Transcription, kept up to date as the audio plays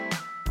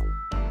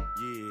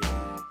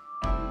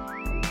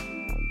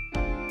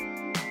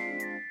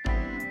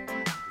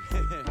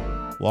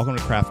welcome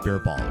to Craft Beer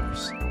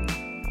Ballers,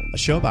 a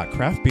show about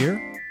craft beer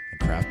and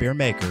craft beer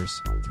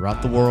makers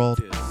throughout the world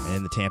and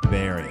in the Tampa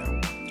Bay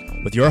area,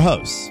 with your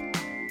hosts,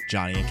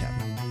 Johnny and Kevin.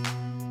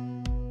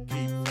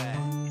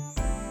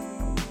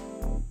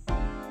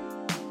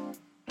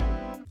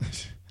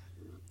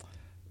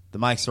 The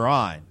mics are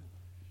on.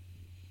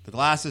 The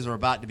glasses are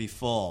about to be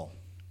full.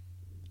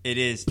 It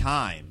is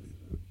time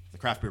for the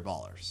Craft Beer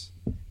Ballers.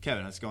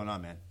 Kevin, what's going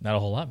on, man? Not a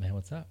whole lot, man.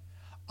 What's up?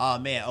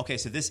 Man, okay,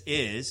 so this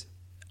is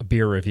a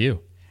beer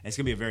review. It's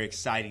going to be a very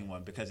exciting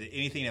one because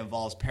anything that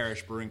involves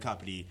Parrish Brewing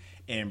Company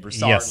in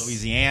Broussard,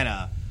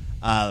 Louisiana,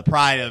 the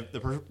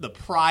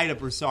pride of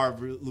Broussard,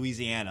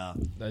 Louisiana.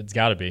 It's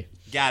got to be.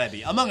 Got to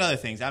be. Among other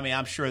things. I mean,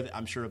 I'm sure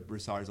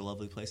Broussard is a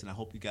lovely place, and I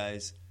hope you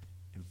guys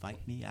invite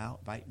me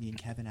and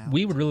Kevin out.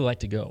 We would really like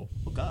to go.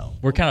 We'll go.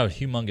 We're kind of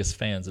humongous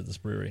fans of this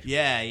brewery.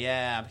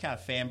 Yeah. I'm kind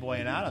of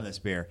fanboying out on this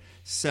beer.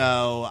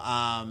 So,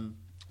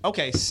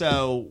 okay,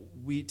 so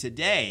we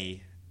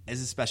today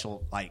is a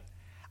special, like,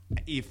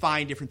 you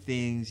find different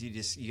things.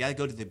 You got to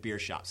go to the beer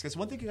shops. Because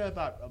one thing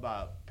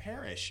about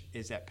Parrish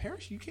is that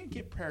Parrish, you can't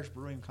get Parrish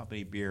Brewing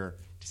Company beer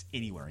just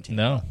anywhere in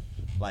Tampa.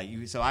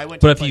 No. So I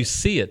went. But if you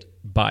see it,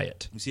 buy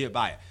it. You see it,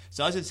 buy it.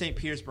 So I was in St.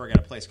 Petersburg at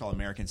a place called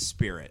American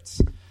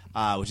Spirits,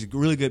 which is a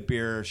really good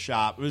beer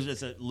shop. It was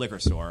just a liquor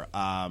store,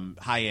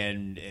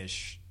 high-end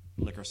ish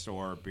liquor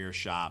store beer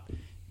shop,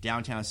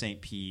 downtown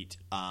St. Pete.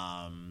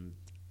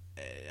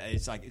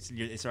 It's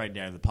right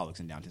there. The Publix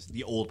in downtown,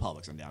 the old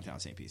Publix in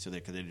downtown St. Pete. So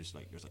because they're just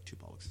like there's like two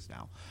Publixes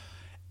now,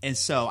 and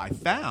so I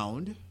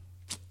found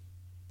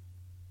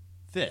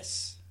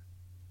this.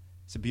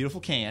 It's a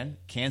beautiful can.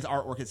 Can's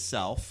artwork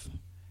itself,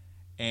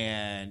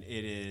 and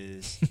it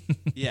is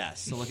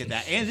yes. So look at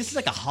that, and this is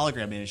like a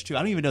hologram image too. I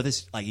don't even know if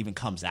this like even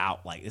comes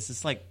out. Like this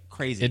is like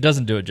crazy. It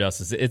doesn't do it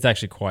justice. It's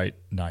actually quite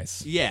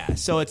nice. Yeah.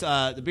 So it's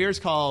the beer is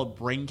called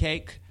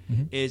Braincake.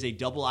 Is a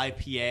double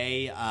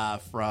IPA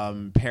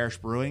from Parrish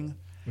Brewing.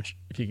 Which,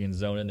 if you can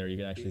zone in there, you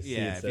can actually see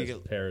it says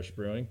Parrish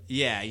Brewing.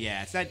 Yeah.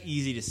 It's not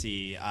easy to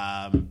see,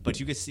 but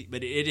you can see.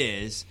 But it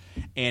is,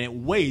 and it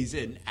weighs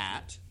in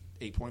at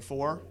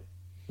 8.4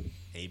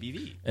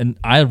 ABV. And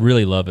I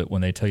really love it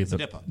when they tell you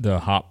the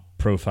hop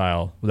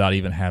profile without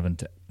even having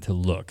to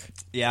look.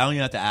 Yeah, I don't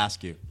even have to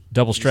ask you.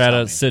 Double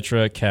strata,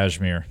 Citra,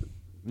 Cashmere.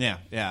 Yeah.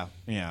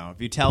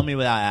 If you tell me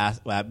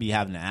without me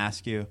having to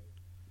ask you,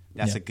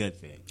 that's a good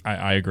thing.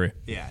 I agree.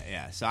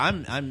 Yeah. So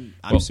I'm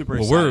super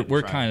excited. Well,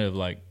 we're kind of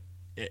like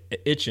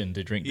itching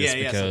to drink this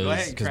because so go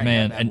ahead and crack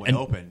man, that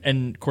open.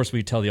 And of course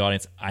we tell the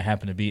audience I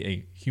happen to be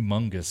a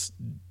humongous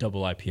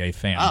double IPA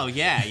fan. Oh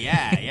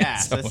yeah.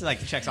 So this is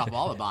like checks off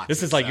all the boxes.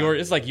 This is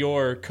like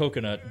your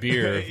coconut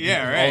beer.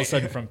 Yeah, right. All of a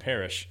sudden from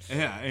Parrish.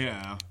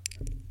 Yeah.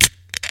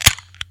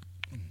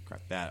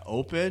 Crack that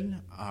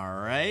open. All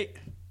right.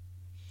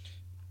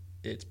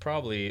 It's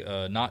probably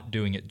not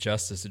doing it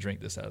justice to drink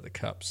this out of the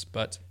cups,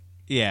 but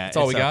yeah, that's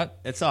all we got.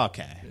 It's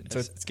okay.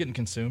 It's getting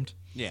consumed.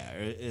 Yeah,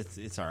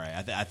 it's all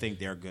right. I think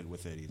they're good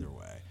with it either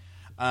way.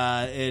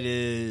 It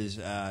is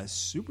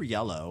super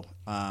yellow,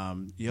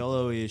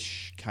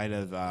 yellowish kind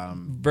of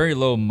very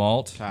low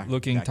malt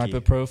looking type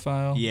of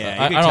profile.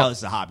 Yeah, you can tell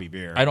it's a hoppy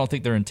beer. I don't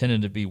think they're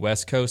intended to be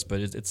West Coast,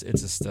 but it's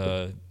just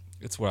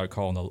it's what I would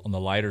call on the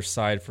lighter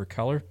side for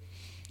color.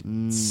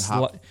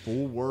 Hop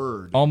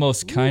forward,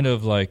 almost kind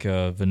of like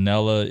a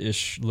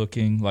vanilla-ish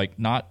looking, like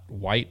not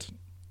white,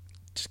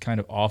 just kind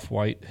of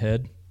off-white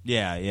head.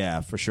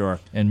 Yeah, for sure.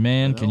 And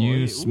man, can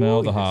you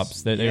smell the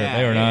hops? They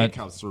are not. It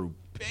comes through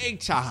big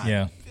time.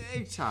 Yeah,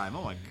 big time.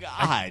 Oh my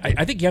god!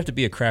 I think you have to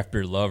be a craft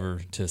beer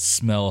lover to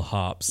smell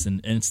hops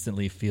and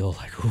instantly feel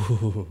like,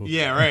 ooh.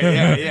 Yeah, right.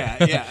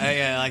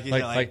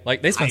 Yeah.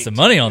 Like they spent some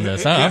money on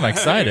this. Huh? I'm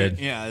excited.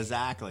 Yeah,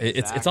 exactly.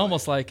 It's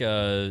almost like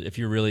if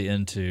you're really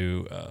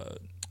into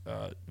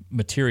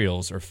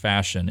materials or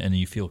fashion and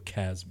you feel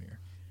cashmere.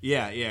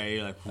 Yeah,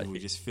 you're like, we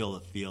just feel the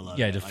feel of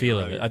it. Yeah, the feel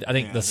of it. I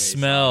think the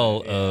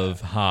smell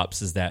of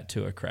hops is that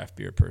to a craft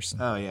beer person.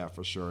 Oh, yeah,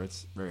 for sure.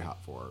 It's very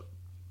hot for it.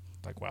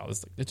 Like, wow,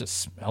 it just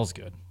smells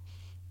good.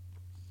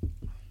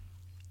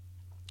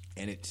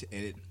 And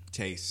it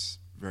tastes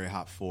very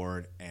hot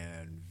forward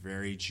and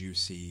very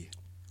juicy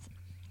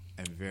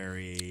and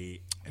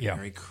very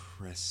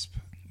crisp.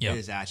 Yeah. It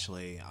is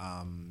actually,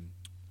 man.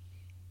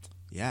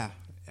 Yeah,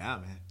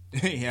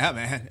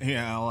 man.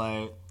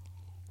 Like,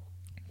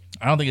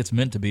 I don't think it's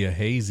meant to be a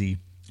hazy,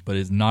 but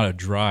it's not a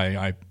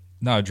dry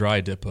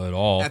DIPA at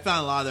all. I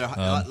found a lot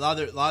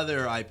of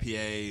their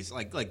IPAs,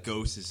 like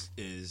Ghost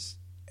is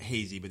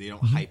hazy, but they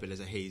don't hype it as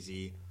a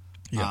hazy.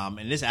 Yeah.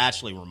 And this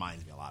actually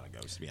reminds me a lot of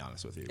Ghost, to be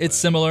honest with you. It's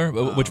similar,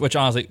 which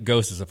honestly,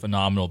 Ghost is a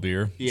phenomenal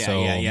beer. Yeah,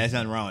 so, there's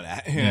nothing wrong with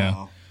that. You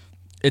know.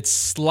 It's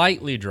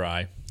slightly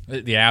dry.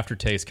 The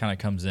aftertaste kind of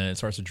comes in. It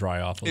starts to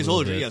dry off a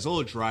little bit. Yeah, it's a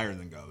little drier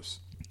than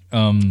Ghost.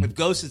 If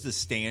Ghost is the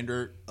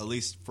standard, at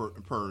least per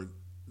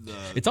the...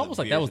 It's almost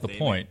like that was the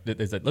point.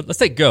 Let's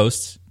take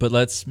Ghost, but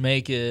let's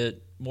make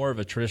it more of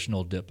a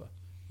traditional DIPA.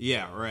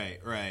 Yeah,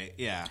 right,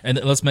 yeah.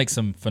 And let's make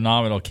some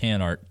phenomenal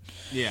can art.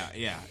 Yeah,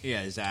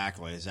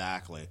 exactly.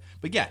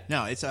 But yeah,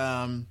 no, it's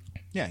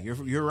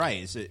you're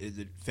right.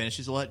 It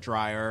finishes a lot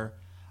drier.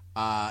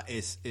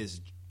 It's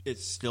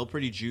still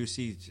pretty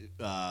juicy,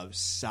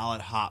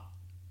 solid hop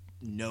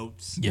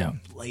notes,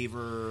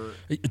 flavor.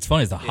 It's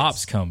funny, as the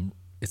hops come,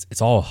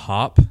 it's all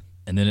hop,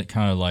 and then it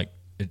kind of like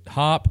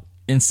hop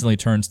instantly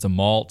turns to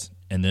malt,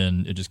 and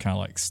then it just kind of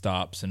like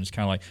stops, and it's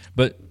kind of like,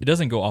 but it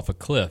doesn't go off a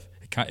cliff.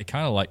 It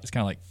kind of like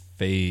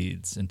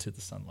fades into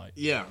the sunlight.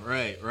 Yeah,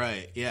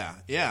 right, yeah.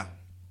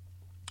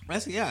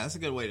 That's a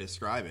good way to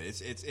describe it.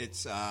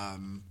 It's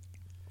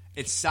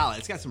solid.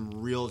 It's got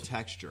some real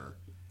texture.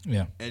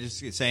 Yeah, and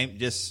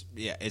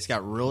it's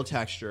got real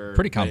texture.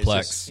 Pretty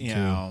complex,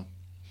 too.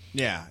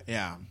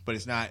 Yeah, but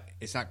it's not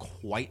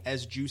quite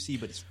as juicy,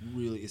 but it's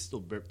still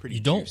pretty juicy.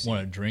 You don't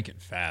want to drink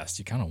it fast.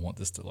 You kind of want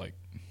this to like.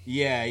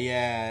 Yeah,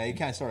 you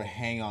kind of sort of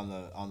hang on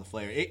the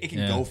flavor. It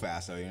can go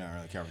fast though. You're not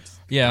really careful.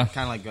 Yeah,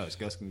 kind of like Ghost.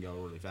 Ghost can go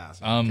really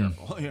fast.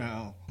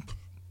 Careful,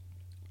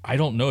 I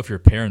don't know if you're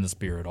pairing this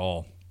beer at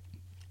all.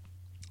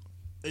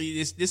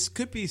 This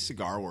could be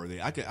cigar worthy.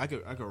 I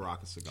could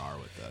rock a cigar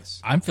with this.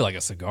 I feel like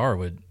a cigar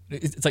would.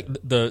 It's like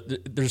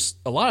there's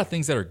a lot of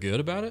things that are good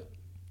about it.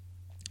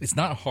 It's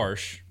not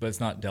harsh, but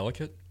it's not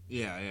delicate.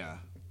 Yeah.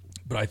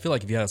 But I feel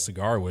like if you had a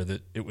cigar with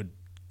it, it would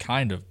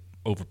kind of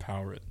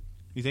overpower it.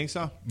 You think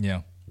so?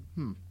 Yeah.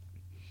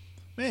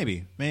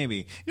 Maybe. You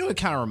know what it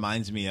kind of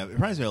reminds me of? It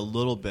reminds me a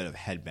little bit of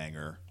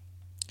Headbanger.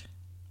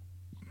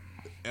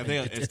 I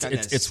think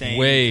it's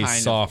way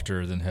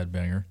softer than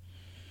Headbanger.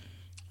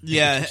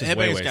 Yeah,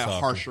 Headbanger's got softer.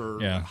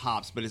 Harsher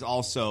hops, but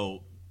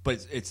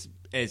it's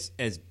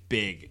as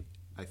big,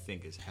 I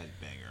think, as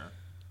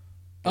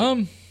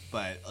Headbanger.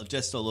 But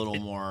just a little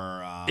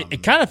more.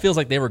 It kind of feels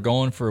like they were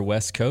going for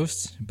West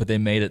Coast, but they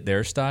made it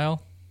their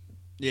style.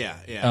 Yeah.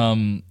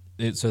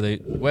 So they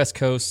West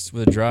Coast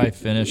with a dry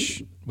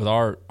finish with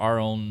our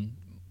own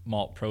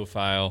malt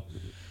profile.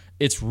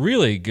 It's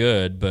really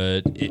good,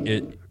 but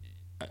and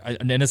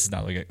this is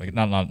not like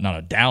not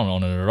a down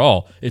on it at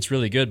all. It's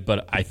really good,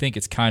 but I think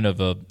it's kind of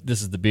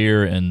this is the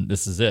beer and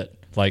this is it.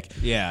 Like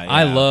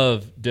I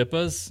love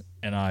dippas,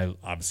 and I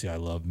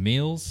love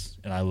meals,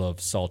 and I love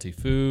salty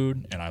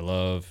food, and I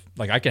love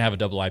I can have a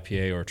double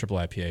IPA or a triple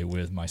IPA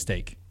with my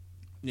steak.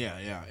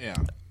 Yeah.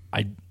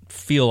 I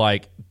feel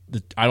like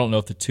I don't know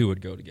if the two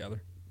would go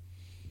together.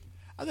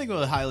 I think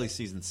with a highly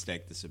seasoned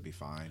steak, this would be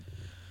fine.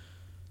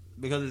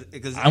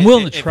 Because I'm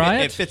willing to try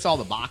it. It fits all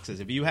the boxes.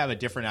 If you have a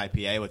different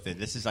IPA with it,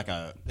 this is like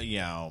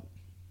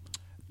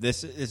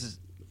this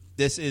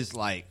is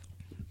like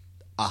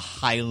a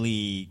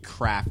highly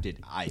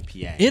crafted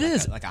IPA. It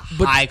is like a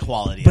high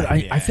quality. But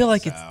IPA, I feel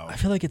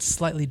like it's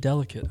slightly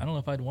delicate. I don't know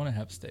if I'd want to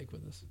have steak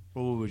with this.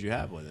 Well, what would you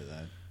have with it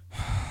then?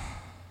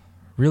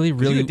 Really, you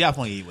could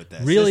definitely eat with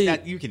this. Really,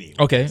 you can eat.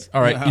 Okay, with this.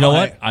 all right. You know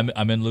what?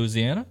 I'm in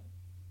Louisiana.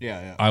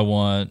 Yeah. I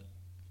want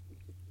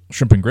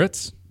shrimp and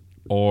grits,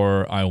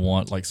 or I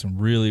want like some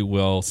really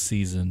well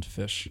seasoned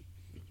fish.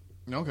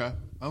 Okay.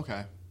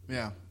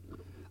 Yeah.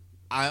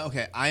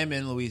 I am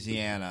in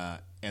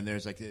Louisiana, and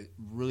there's like a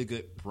really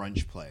good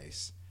brunch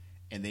place,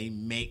 and they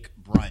make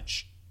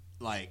brunch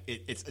like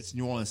it's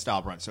New Orleans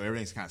style brunch, so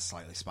everything's kind of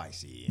slightly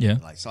spicy.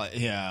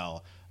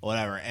 And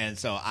whatever. And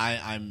so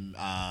I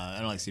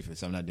don't like seafood,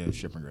 so I'm not doing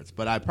shrimp and grits,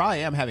 but I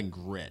probably am having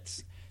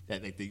grits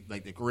that like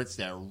the grits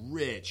that are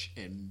rich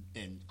and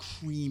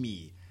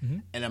creamy. Mm-hmm.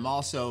 And I'm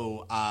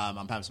also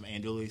I'm having some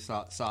andouille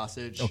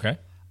sausage. Okay.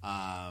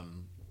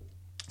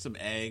 Some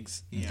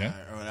eggs,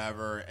 or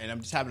whatever, and I'm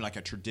just having like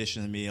a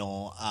traditional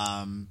meal.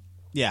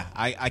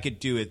 I could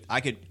do it.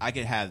 I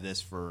could have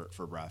this for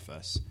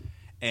breakfast,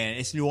 and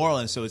it's New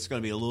Orleans, so it's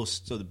going to be a little.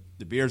 So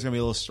the beer's going to be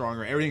a little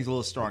stronger. Everything's a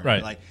little stronger.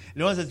 Right. Like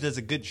New Orleans does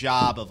a good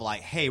job of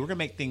like, hey, we're going to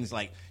make things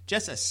like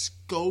just a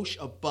skosh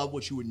above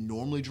what you would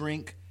normally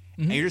drink.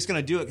 Mm-hmm. And you're just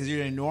gonna do it because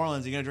you're in New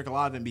Orleans. You're gonna drink a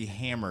lot of it and be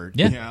hammered.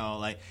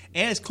 Yeah.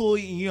 And it's cool.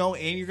 And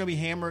you're gonna be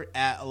hammered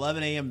at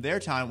 11 a.m.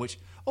 their time. Which,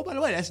 oh, by the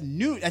way, that's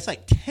noon. That's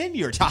like 10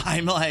 your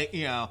time.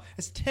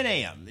 It's 10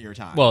 a.m. your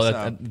time. Well,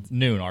 at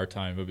noon our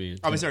time would be. 10.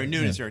 I'm sorry,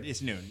 noon. Yeah.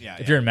 It's noon. Yeah.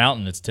 If you're in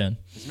Mountain, it's 10.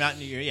 It's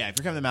Mountain. If you're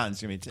coming to the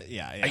mountains, it's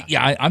gonna be.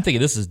 I'm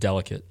thinking this is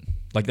delicate.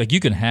 Like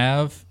you can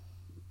have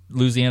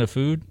Louisiana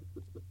food,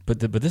 but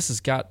this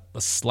has got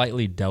a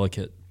slightly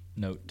delicate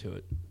note to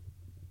it.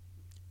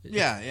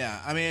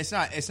 Yeah. I mean, it's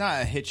not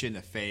a hitch in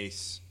the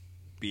face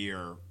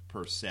beer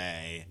per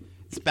se.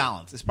 It's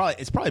balanced. It's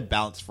probably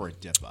balanced for a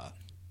dippa.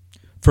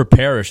 For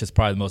Parrish, it's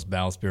probably the most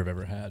balanced beer I've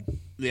ever had.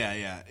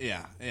 Yeah.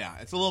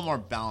 It's a little more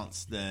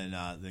balanced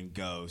than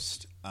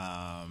Ghost.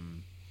 I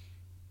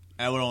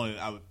would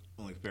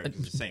only compare it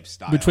to the same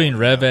style. Between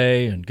Reve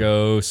and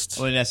Ghost.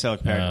 I wouldn't necessarily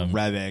compare it to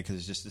Reve because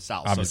it's just the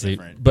style obviously,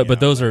 so different. But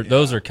those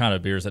are kind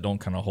of beers that don't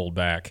kind of hold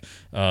back.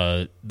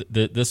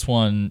 This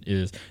one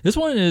is.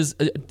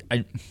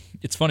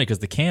 It's funny because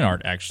the can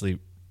art actually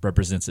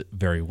represents it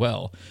very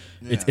well.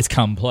 Yeah. It's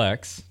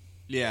complex.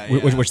 Yeah.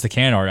 Which the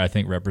can art I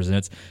think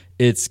represents.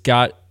 It's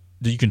got.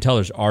 You can tell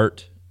there's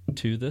art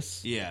to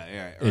this.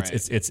 Yeah. Right.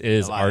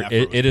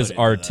 It is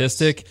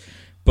artistic,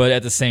 but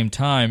at the same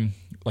time,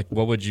 like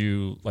what would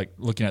you like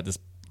looking at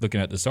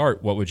this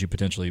art? What would you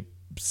potentially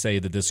say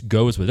that this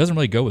goes with. It doesn't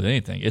really go with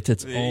anything. It's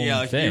its own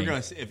like thing.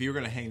 If you're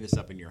gonna hang this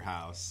up in your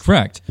house,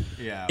 Correct.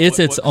 Yeah, it's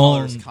its what own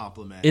colors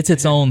complement? It's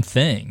its own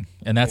thing,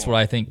 and that's what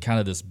I think. Kind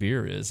of this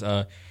beer is.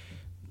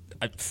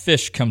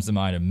 Fish comes to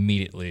mind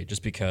immediately,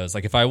 just because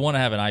like if I want to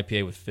have an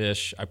IPA with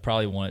fish, I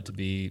probably want it to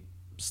be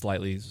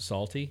slightly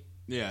salty.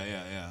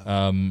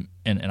 Yeah.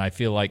 And I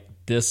feel like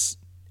this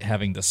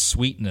having the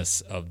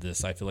sweetness of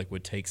this, I feel like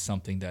would take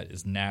something that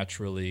is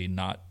naturally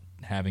not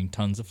having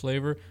tons of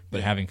flavor,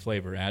 but having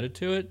flavor added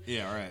to it.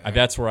 Yeah, right.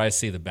 That's where I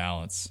see the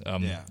balance.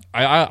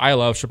 I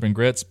love shrimp and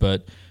grits,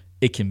 but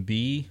it can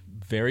be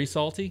very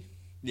salty.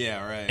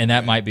 Yeah, right. And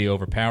that might be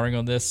overpowering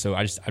on this. So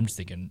I'm just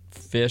thinking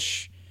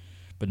fish,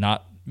 but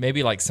not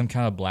maybe like some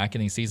kind of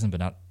blackening season, but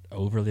not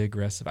overly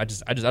aggressive. I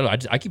don't know.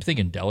 I keep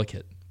thinking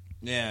delicate.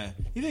 Yeah,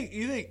 you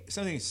think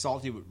something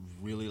salty would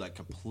really like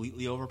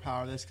completely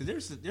overpower this?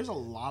 Because there's a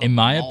lot. In of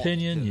my malt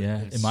opinion, to yeah.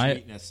 and In my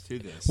sweetness to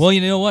this. Well,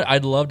 you know what?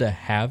 I'd love to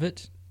have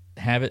it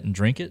and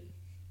drink it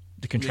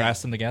to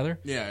contrast them together.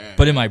 Yeah.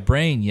 But in my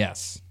brain,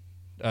 yes.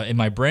 In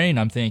my brain,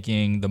 I'm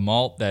thinking the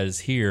malt that is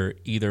here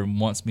either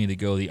wants me to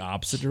go the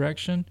opposite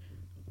direction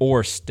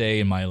or stay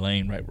in my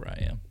lane right where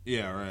I am.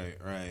 Yeah,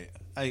 right.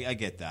 I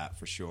get that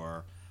for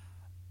sure.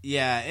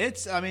 Yeah,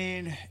 it's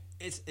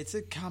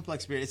a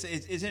complex beer. It's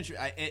interesting.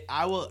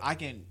 I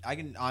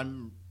can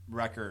on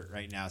record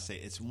right now say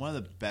it's one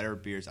of the better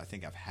beers I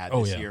think I've had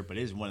this year, but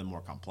it is one of the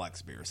more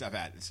complex beers I've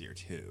had this year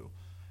too.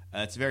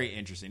 It's very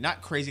interesting.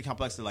 Not crazy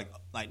complex, to like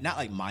not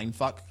like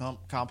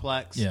mindfuck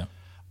complex. Yeah,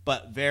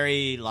 but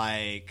very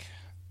like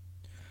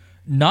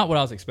not what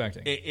I was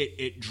expecting.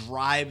 It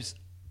drives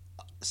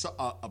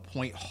a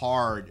point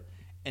hard,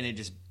 and it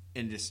just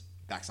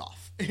backs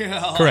off.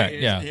 Correct.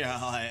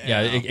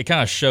 It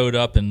kind of showed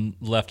up and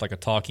left like a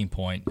talking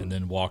point, and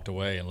then walked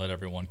away and let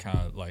everyone kind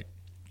of like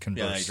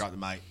converse. Yeah, they dropped the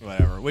mic,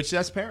 whatever. Which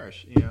that's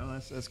Parrish.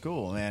 That's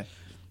cool, man.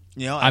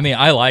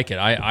 I like it.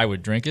 I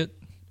would drink it.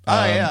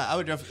 I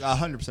would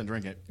 100%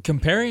 drink it.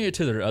 Comparing it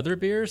to their other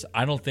beers,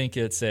 I don't think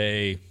it's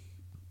I'm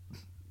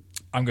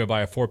going to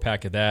buy a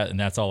 4-pack of that, and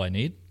that's all I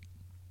need.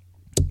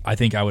 I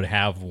think I would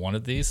have one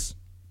of these,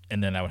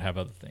 and then I would have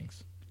other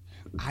things.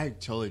 I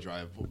totally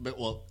drive, but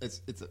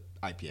it's an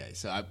IPA,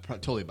 so I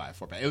totally buy a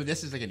 4-pack.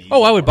 This is like an easy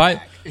I would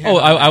buy it.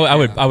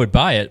 I would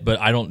buy it, but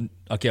I don't.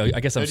 Okay, I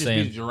guess I'm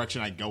saying be the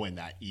direction I go in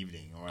that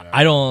evening or whatever.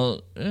 I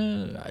don't.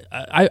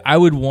 I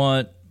would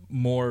want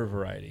more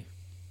variety.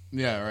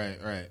 Yeah,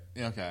 right.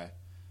 Okay.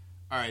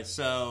 All right,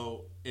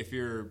 so if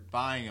you're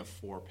buying a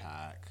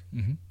 4-pack,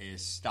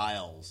 is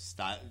style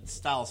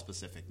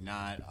specific,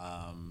 not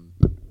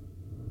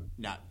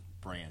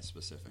brand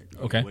specific.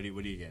 Okay. What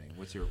are you getting?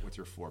 What's your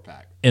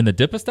 4-pack? In the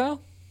Dippa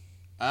style?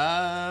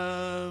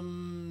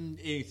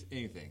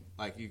 Anything.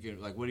 Like you can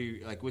what do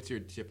you like? What's your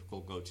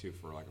typical go to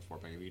for like a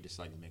 4-pack? If you just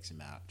like mix and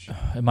match.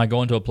 Am I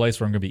going to a place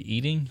where I'm going to be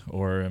eating,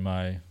 or am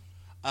I?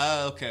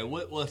 Okay.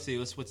 Let's see.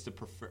 What's the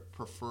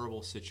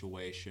preferable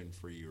situation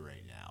for you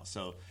right now?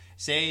 So,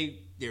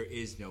 say there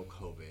is no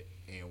COVID,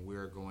 and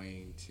we're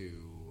going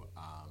to.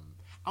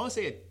 I want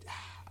to say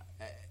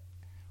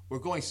we're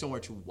going somewhere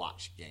to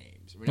watch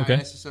games. We're not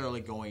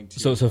necessarily going to.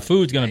 So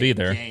food's going to be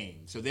there.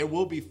 Games. So there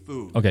will be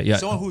food. Okay, yeah.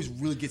 Someone who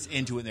really gets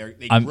into it.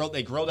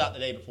 They grilled out the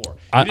day before.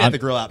 You didn't have to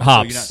grill out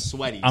hops. so you're not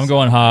sweaty. I'm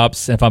going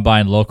hops. If I'm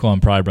buying local,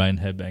 I'm probably buying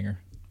Headbanger.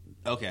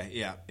 Okay.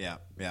 Yeah.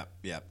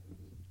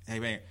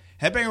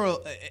 Headbanger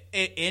will,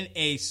 in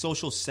a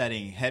social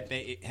setting,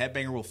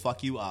 Headbanger will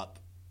fuck you up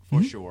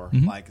for sure.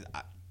 Mm-hmm. Like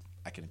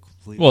I can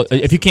completely. Well,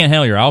 if you can't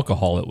handle your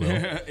alcohol, it will.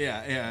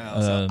 Yeah.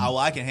 So,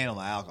 I can handle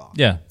my alcohol.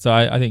 Yeah. So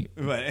I think.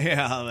 But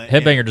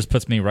Headbanger just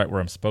puts me right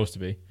where I'm supposed to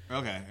be.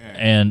 Okay. Yeah.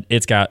 And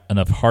it's got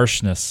enough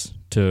harshness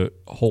to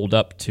hold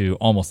up to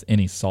almost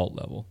any salt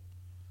level.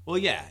 Well,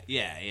 yeah.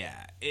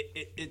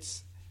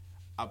 It's.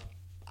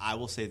 I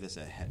will say this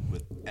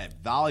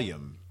at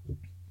volume.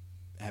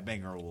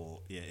 Headbanger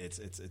will. Yeah. It's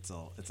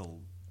a.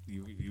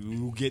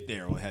 You get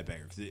there with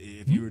Headbanger because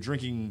if you were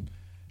drinking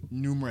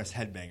numerous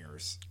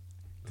Headbangers.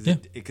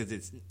 Because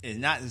it's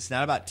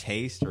not about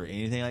taste or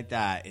anything like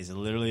that. It's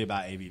literally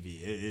about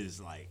ABV. It is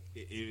like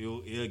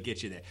it'll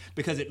get you there.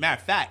 Because matter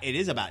of fact, it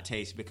is about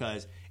taste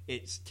because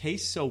it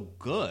tastes so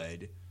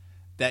good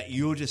that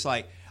you'll just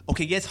like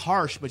it's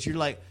harsh, but you're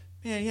like,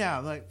 man, yeah,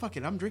 I'm like fuck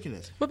it, I'm drinking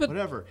this, but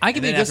whatever. I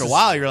can be after a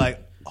while, you're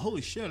like,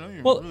 holy shit,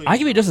 I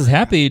can be just as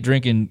happy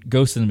drinking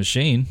Ghost in the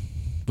Machine.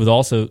 With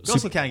also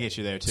Ghost will kind of get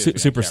you there too.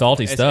 Super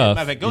salty stuff.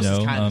 Ghost is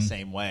kind of the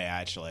same way,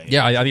 actually.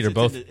 Yeah, I think they're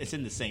both. It's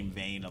in the same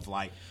vein of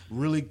like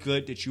really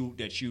good that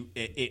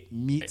it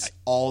meets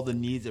all the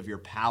needs of your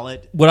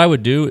palate. What I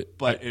would do,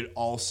 but it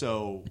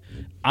also.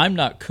 I'm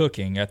not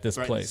cooking at this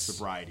place.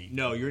 Sobriety.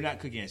 No, you're not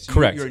cooking. So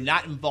correct. You're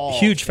not involved.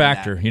 Huge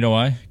factor. You know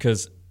why?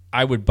 Because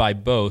I would buy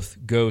both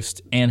Ghost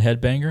and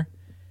Headbanger,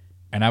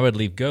 and I would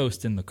leave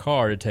Ghost in the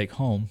car to take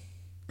home,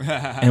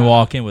 and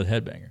walk in with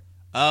Headbanger.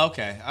 Oh,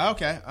 okay.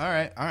 All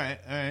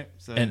right.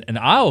 So, and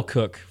I'll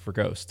cook for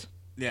Ghost.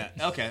 Yeah.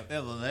 Okay.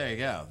 Well, there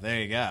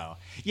you go.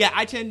 Yeah,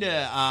 I tend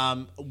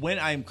to when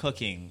I'm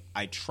cooking,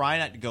 I try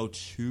not to go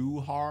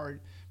too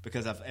hard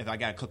because if I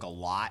got to cook a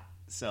lot,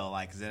 So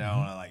like, because then I don't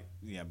want to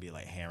like be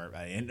like hammered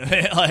by the end of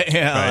it. Like,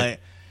 like,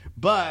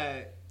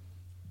 but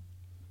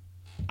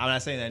I'm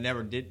not saying that I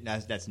never did.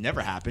 That's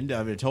never happened.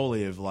 I mean,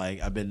 totally have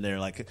like I've been there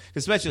like,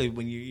 especially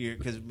when you're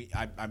because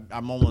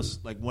I'm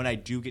almost like when I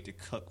do get to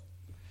cook.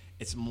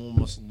 It's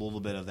almost a little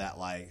bit of that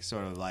like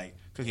sort of like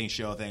cooking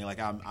show thing.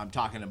 Like I'm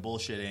talking and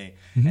bullshitting,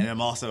 and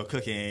I'm also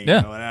cooking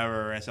or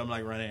whatever. And so I'm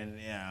like running,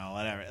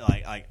 whatever.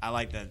 Like I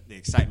like the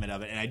excitement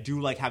of it, and I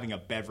do like having a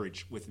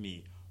beverage with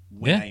me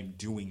when I'm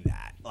doing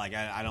that. Like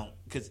I don't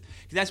because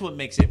that's what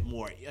makes it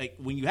more like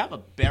when you have a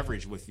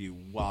beverage with you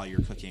while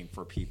you're cooking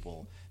for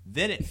people,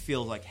 then it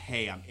feels like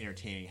hey, I'm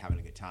entertaining, having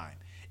a good time.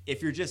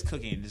 If you're just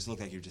cooking, it just looks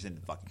like you're just in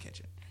the fucking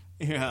kitchen.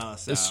 So,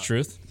 that's the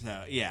truth.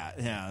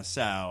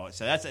 So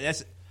so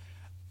that's.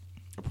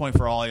 A point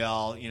for all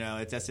y'all,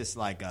 that's just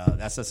like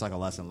a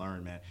lesson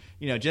learned, man.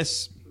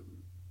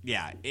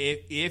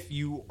 If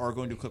you are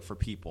going to cook for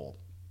people,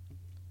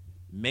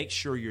 make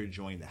sure you're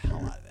enjoying the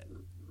hell out of it.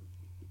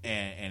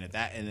 And if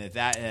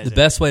that is the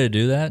best way to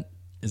do that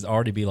is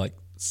already be like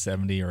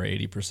 70 or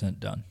 80%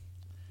 done.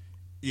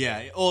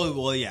 Yeah. Oh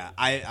well, yeah.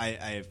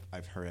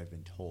 I've heard. I've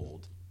been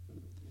told.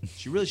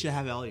 You really should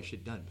have all your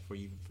shit done before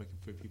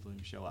for people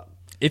to show up.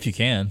 If you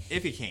can.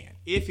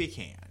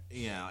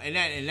 And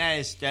that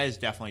is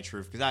definitely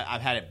true because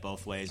I've had it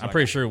both ways. I'm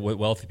pretty sure what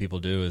wealthy people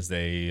do is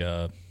they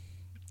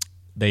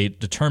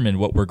determine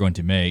what we're going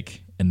to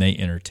make and they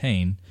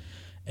entertain,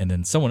 and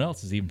then someone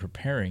else is even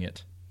preparing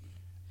it.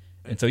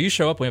 And so you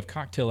show up, we have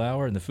cocktail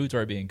hour, and the food's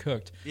already being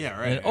cooked. Yeah,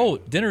 right.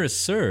 And, dinner is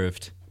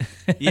served.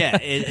 Yeah,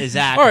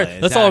 exactly. All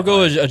right, let's all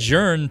go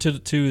adjourn to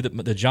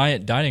the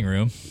giant dining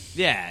room.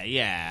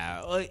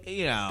 Yeah.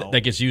 Well,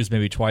 that gets used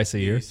maybe twice a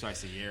year.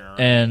 Right.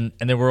 And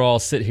then we're all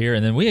sit here,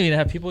 and then we even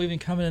have people even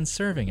coming and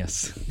serving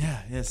us.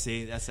 Yeah.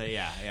 See, that's we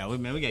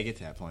gotta get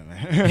to that point, man.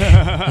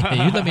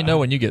 Hey, you let me know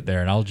when you get there,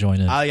 and I'll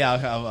join in. Oh yeah,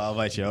 I'll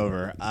invite you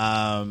over.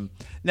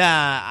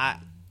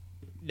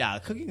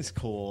 Cooking is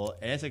cool,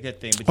 and it's a good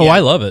thing. But I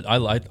love it. I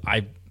love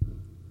it.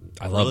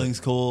 Grilling's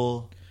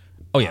cool.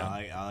 Oh yeah,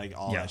 I like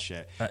all that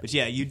shit. But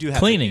yeah, you do have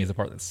cleaning is the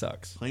part that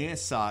sucks. Cleaning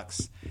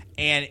sucks,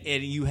 and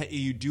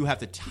you do have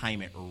to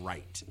time it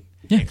right.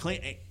 Yeah,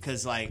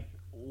 because like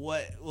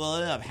what will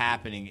end up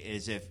happening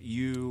is if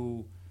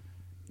you're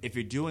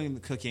doing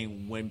the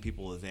cooking when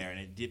people are there and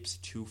it dips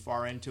too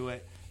far into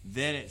it,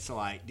 then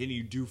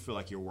you do feel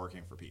like you're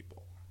working for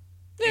people.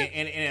 Yeah.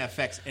 And it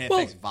affects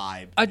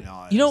vibe and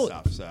all that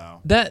stuff.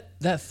 So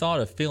that thought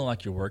of feeling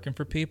like you're working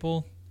for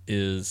people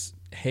is,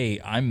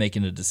 hey, I'm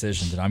making a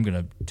decision that I'm going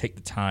to take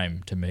the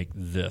time to make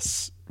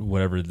this,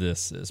 whatever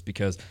this is,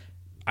 because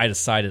I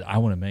decided I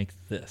want to make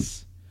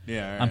this.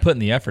 Yeah, right. I'm putting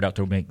the effort out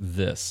to make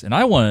this, and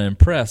I want to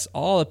impress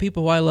all the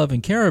people who I love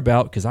and care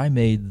about because I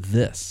made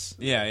this.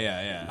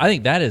 Yeah. I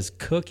think that is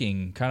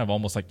cooking, kind of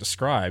almost like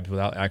described,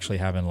 without actually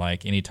having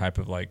like any type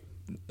of like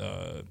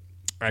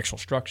actual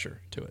structure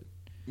to it.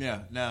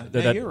 Yeah,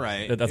 you're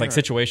right. That's like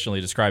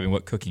situationally describing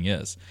what cooking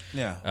is.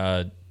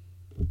 Yeah.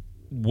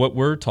 What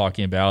we're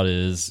talking about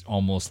is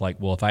almost like,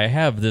 well, if I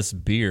have this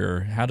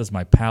beer, how does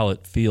my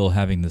palate feel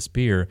having this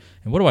beer,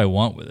 and what do I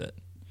want with it?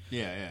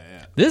 Yeah.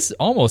 This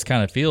almost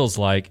kind of feels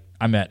like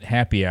I'm at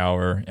happy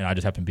hour, and I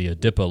just happen to be a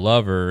dippa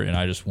lover, and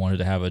I just wanted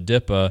to have a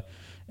dippa,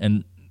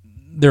 and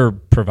they're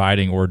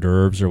providing hors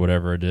d'oeuvres or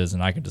whatever it is,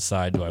 and I can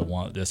decide, do I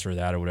want this or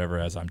that or whatever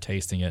as I'm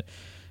tasting it.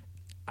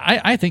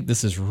 I think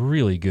this is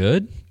really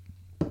good.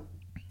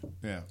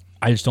 Yeah.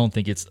 I just don't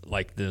think it's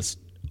like this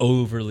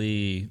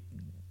overly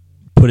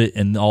put it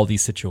in all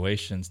these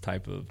situations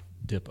type of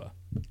dippa.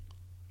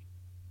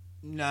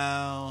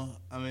 No,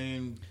 I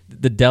mean...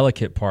 The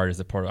delicate part is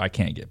the part I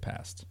can't get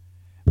past.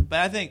 But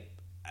I think...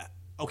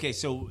 Okay,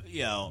 so,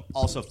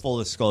 also full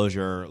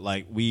disclosure,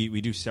 like,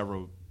 we do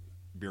several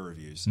beer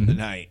reviews a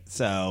night.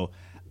 So,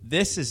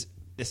 to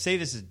say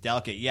this is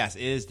delicate, yes,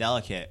 it is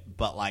delicate,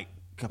 but, like,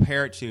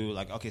 compare it to,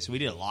 like, okay, so we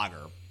did a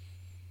lager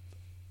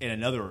in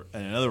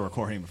another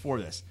recording before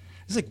this.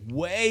 It's like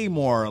way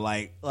more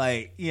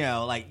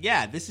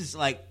this is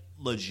like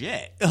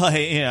legit.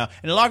 And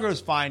the lager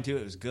was fine too.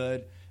 It was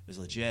good. It was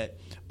legit.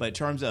 But in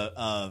terms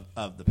of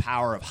the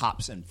power of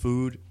hops and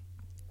food,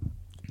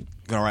 I'm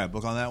gonna write a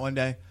book on that one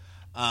day.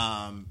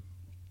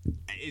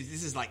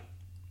 This is like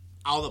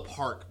out of the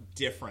park,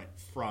 different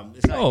from.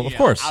 It's like, of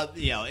course.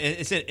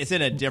 It's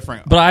in a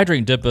different. But I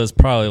drink dippas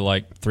probably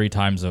like three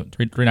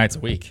nights a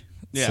week.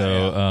 Yeah.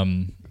 So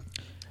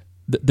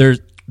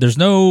there's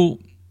no.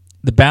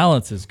 The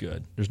balance is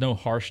good. There's no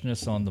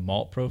harshness on the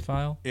malt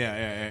profile.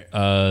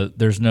 Yeah.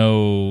 There's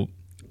no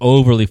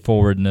overly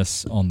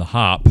forwardness on the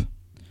hop.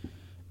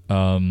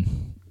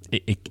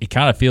 It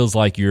kind of feels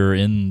like you're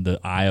in the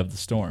eye of the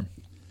storm.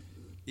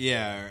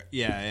 Yeah.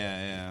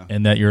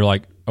 And that you're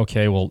like,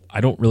 okay, well, I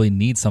don't really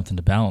need something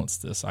to balance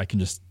this. I can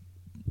just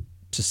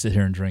sit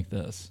here and drink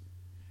this.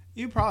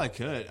 You probably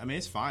could. I mean,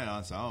 it's fine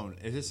on its own.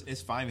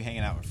 It's fine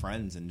hanging out with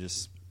friends and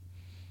just.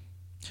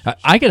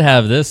 I could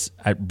have this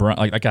at brunch.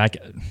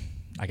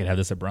 I could have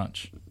this at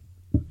brunch.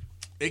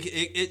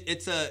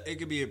 It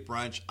could be a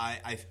brunch.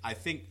 I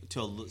think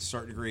to a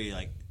certain degree,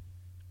 like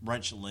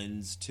brunch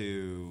lends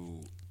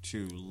to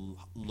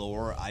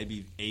lower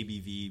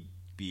ABV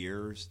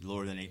beers,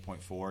 lower than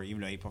 8.4.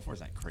 Even though 8.4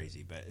 is not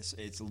crazy, but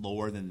it's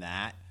lower than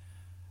that.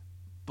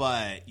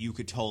 But you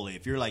could totally,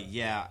 if you're like,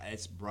 yeah,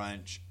 it's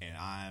brunch, and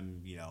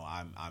I'm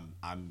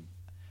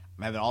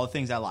having all the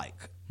things I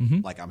like.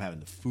 Mm-hmm. Like I'm having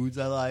the foods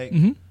I like.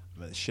 Mm-hmm.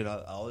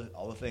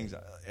 All the things,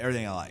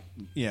 everything I like,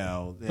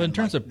 But in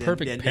terms of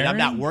perfect pairing, then I'm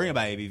not worrying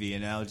about ABV,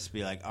 and I'll just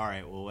be like, all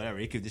right, well, whatever.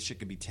 This shit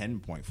could be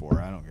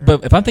 10.4. I don't care.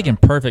 But if I'm thinking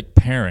perfect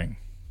pairing,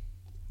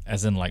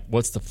 as in like,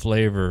 what's the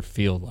flavor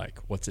feel like?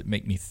 What's it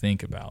make me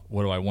think about?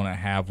 What do I want to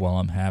have while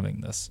I'm having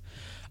this?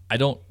 I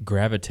don't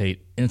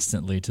gravitate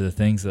instantly to the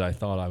things that I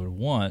thought I would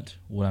want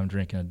when I'm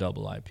drinking a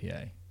double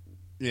IPA.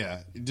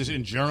 Yeah, just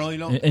in general, you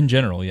don't. In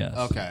general, yes.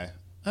 Okay.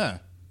 Huh.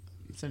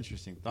 It's an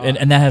interesting thought.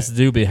 And that has to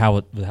do with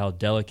how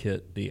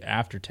delicate the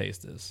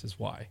aftertaste is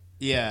why.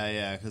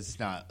 Yeah, because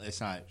it's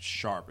not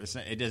sharp.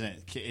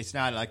 It's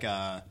not like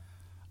a.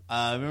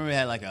 Remember we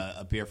had like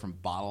a beer from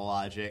Bottle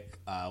Logic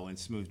when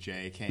Smooth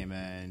J came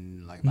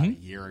in like about a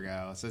year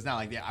ago. So it's not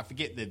like that. I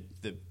forget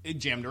it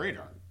jammed the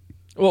radar.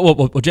 Well,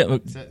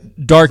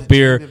 dark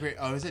beer.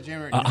 Oh, is it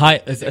jammed?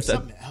 It's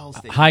something else.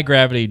 High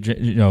gravity.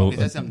 Okay,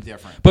 that's something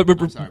different.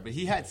 I'm sorry, but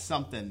he had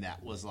something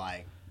that was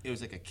like. It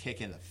was like a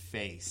kick in the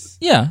face.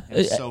 Yeah, it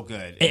was so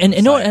good. And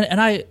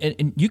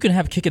you can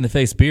have kick in the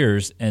face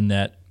beers, and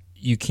that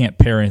you can't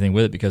pair anything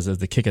with it because of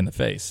the kick in the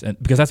face, and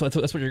because that's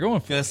what you're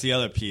going for. That's the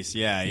other piece.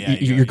 Yeah.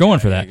 You're going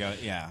for that.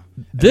 Yeah.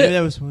 Maybe that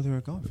was what they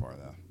were going for,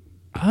 though.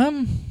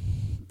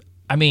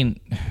 I mean,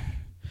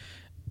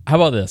 how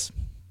about this?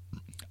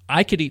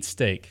 I could eat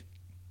steak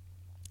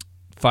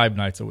 5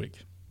 nights a week.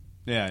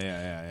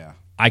 Yeah.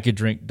 I could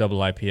drink double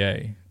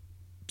IPA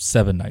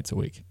 7 nights a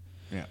week.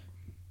 Yeah.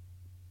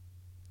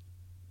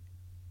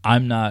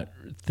 I'm not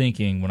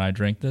thinking when I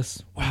drink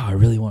this, wow, I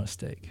really want a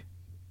steak.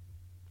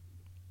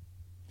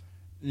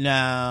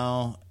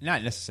 No,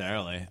 not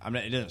necessarily.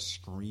 It doesn't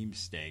scream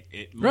steak.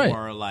 It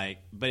more like,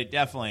 but it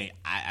definitely.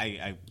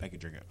 I could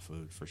drink it with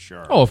food for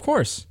sure. Oh, of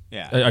course.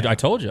 Yeah. I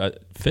told you,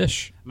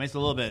 fish. I mean, it's a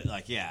little bit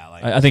like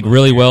I think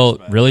really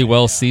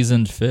well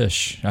seasoned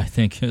fish. I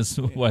think is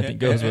what I think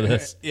goes with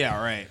this.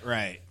 Yeah.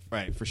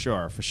 Right. For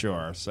sure.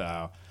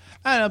 So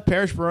I don't know.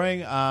 Parrish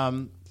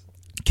Brewing.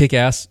 Kick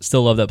ass.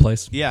 Still love that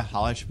place. Yeah,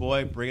 holla at your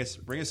boy. Bring us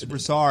to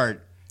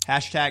Broussard. #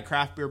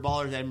 craft beer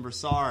ballers and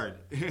Broussard.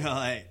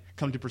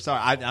 Come to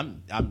Broussard.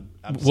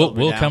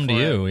 We'll come to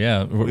you.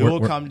 Yeah, we will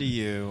come to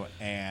you,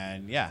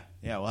 and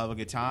we'll have a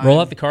good time. Roll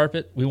out the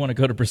carpet. We want to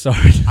go to Broussard.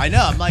 I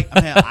know. I'm like,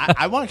 man,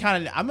 I want to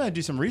kind of. I'm going to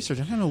do some research.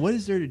 I don't know what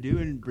is there to do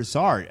in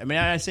Broussard. I mean,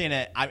 I'm not saying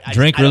that. I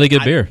drink really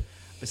good beer.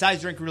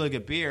 Besides drink really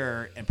good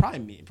beer and probably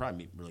meet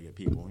really good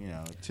people,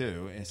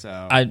 too. And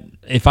so,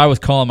 if I was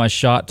calling my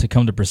shot to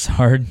come to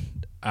Broussard,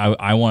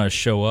 I want to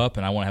show up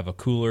and I want to have a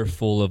cooler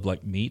full of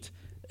like meat,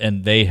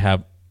 and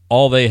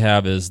all they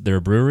have is their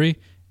brewery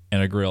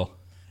and a grill.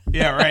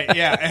 Yeah, right.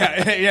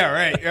 Yeah,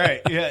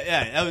 right.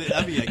 Yeah.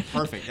 That'd be like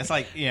perfect. It's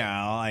like,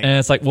 and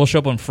it's like we'll show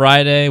up on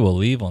Friday, we'll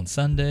leave on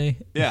Sunday.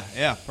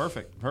 Yeah.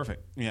 Perfect.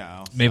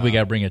 Maybe we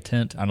got to bring a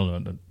tent. I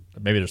don't know.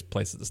 Maybe there's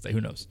places to stay.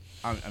 Who knows?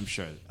 I'm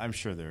sure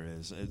there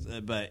is.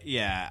 But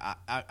yeah,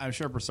 I'm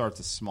sure Broussard's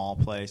a small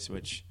place,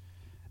 which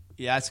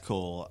it's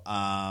cool.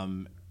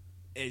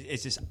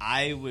 It's just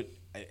I'd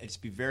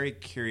just be very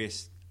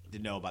curious to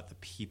know about the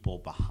people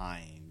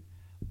behind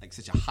like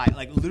such a high,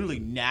 like literally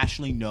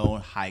nationally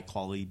known high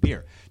quality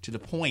beer to the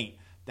point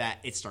that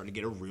it's starting to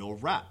get a real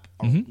rep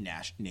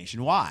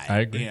nationwide.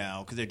 I agree.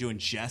 Because they're doing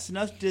just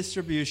enough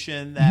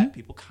distribution that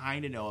people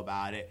kind of know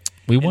about it.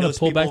 We want to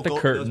pull back the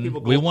curtain.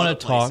 We want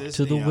to talk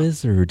to the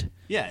wizard.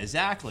 Yeah,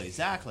 exactly.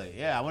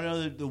 Yeah, I want to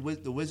know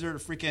the wizard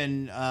of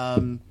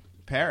freaking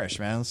Parrish,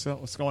 man.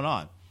 What's going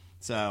on?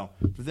 So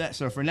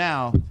for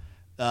now.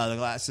 The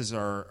glasses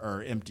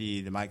are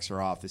empty. The mics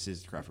are off. This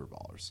is Craft Beer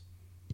Ballers.